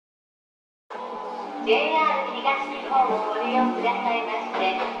JR 東日本をご利用くださいまし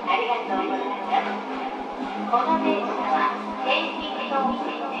てありがとうございます。この電車は京浜東北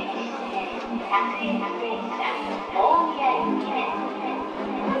線各駅停車大宮行きです。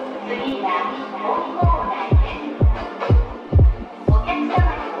次は本郷台です。お客様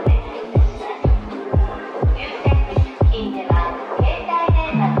にお願いいたします。優先席付近では携帯電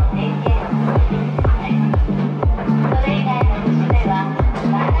話の電源を止めてください。それ以外の場所では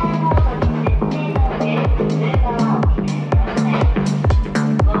マナーモードに設定の上通話をお控えください。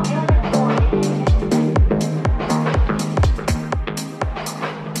ご協力をお願いいたします。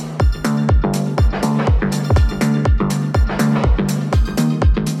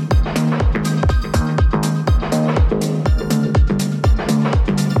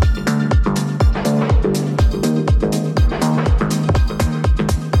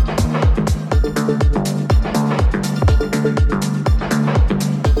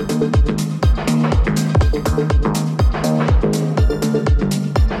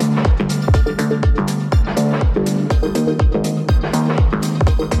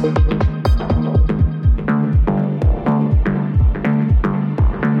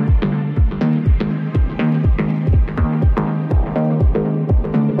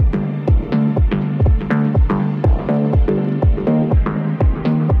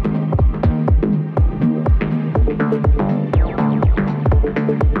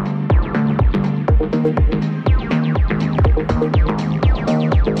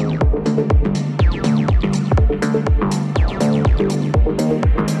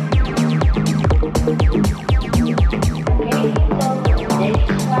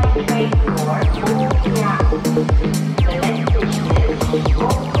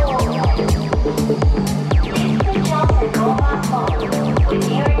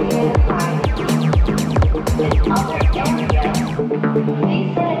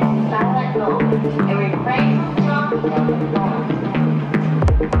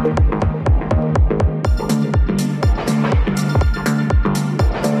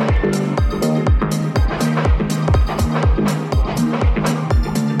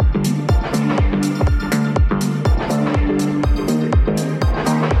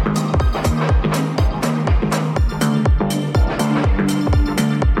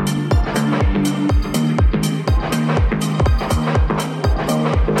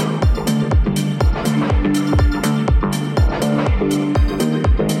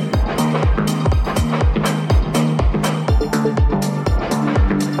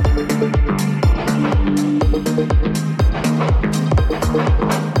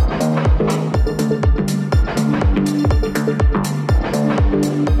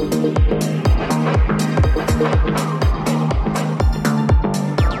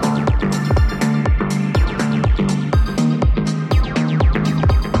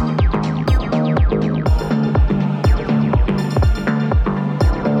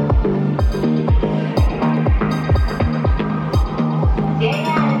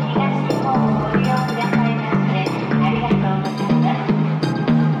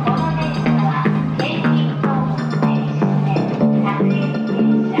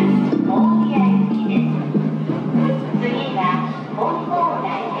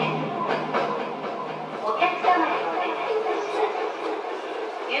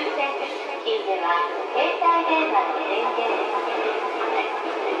携帯電話の電源を切ってください。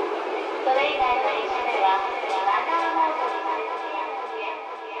それ以外の列車では